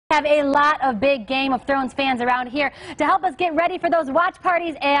Have a lot of big Game of Thrones fans around here to help us get ready for those watch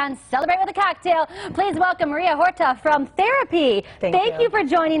parties and celebrate with a cocktail. Please welcome Maria Horta from Therapy. Thank you for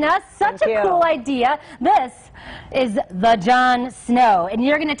joining us. Such a cool idea. This is the Jon Snow, and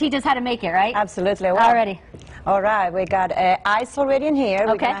you're going to teach us how to make it, right? Absolutely. Alrighty. All right, we got ice already in here.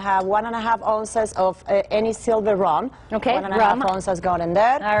 We're going to have 1.5 ounces of any silver rum. Okay, 1.5 ounces gone in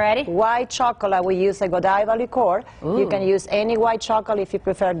there. Alrighty. White chocolate, we use a Godiva liqueur. Ooh. You can use any white chocolate if you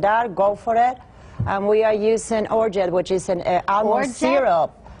prefer that, go for it. And we are using orgeat, which is an almond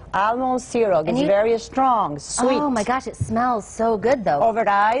syrup. Almond syrup. It's very strong, sweet. Oh my gosh, it smells so good though. Over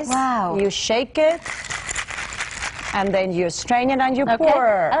the ice. Wow. You shake it. And then you strain it and you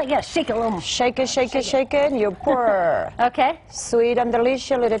pour. I like, yeah, shake it a little more. Shake it, shake it, shake it, and you pour. Okay. Sweet and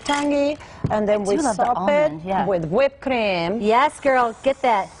delicious, a little tangy. And then we sop it with whipped cream. Yes, girl, get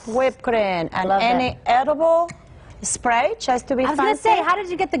that. Whipped cream. And any edible spray, just to be fancy. I was going to say, how did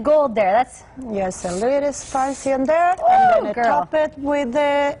you get the gold there? That's Yes, a little spicy in there. Ooh, and then top it with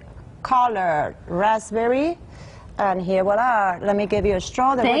the colored raspberry. And here we are. Let me give you a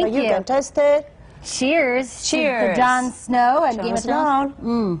straw. Thank you. You can taste it. Cheers. Cheers. To Jon Snow and Jon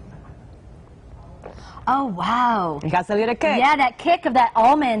Snow. Oh, wow. It has a little kick. Yeah, that kick of that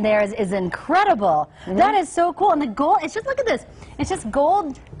almond there is incredible. That is so cool. And the gold, it's just, look at this. It's just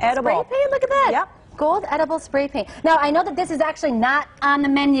gold edible spray paint. Look at that. Yep. Gold edible spray paint. Now, I know that this is actually not on the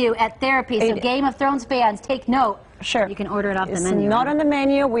menu at Therapy, so Game of Thrones fans, take note. Sure. You can order it off the menu. It's not on the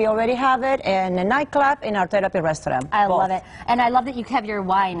menu. We already have it in a nightclub in our Therapy restaurant. I love it. And I love that you have your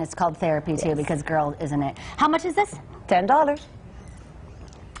wine. It's called Therapy, too, because, girl, isn't it? How much is this? $10.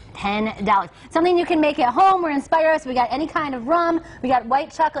 $10. Something you can make at home or inspire us. We got any kind of rum. We got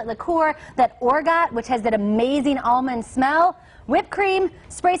white chocolate liqueur, that orgeat, which has that amazing almond smell, whipped cream,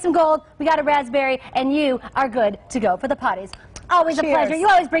 spray some gold. We got a raspberry, and you are good to go for the parties. Always a pleasure. You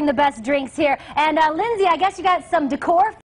always bring the best drinks here. And Lindsay, I guess you got some decor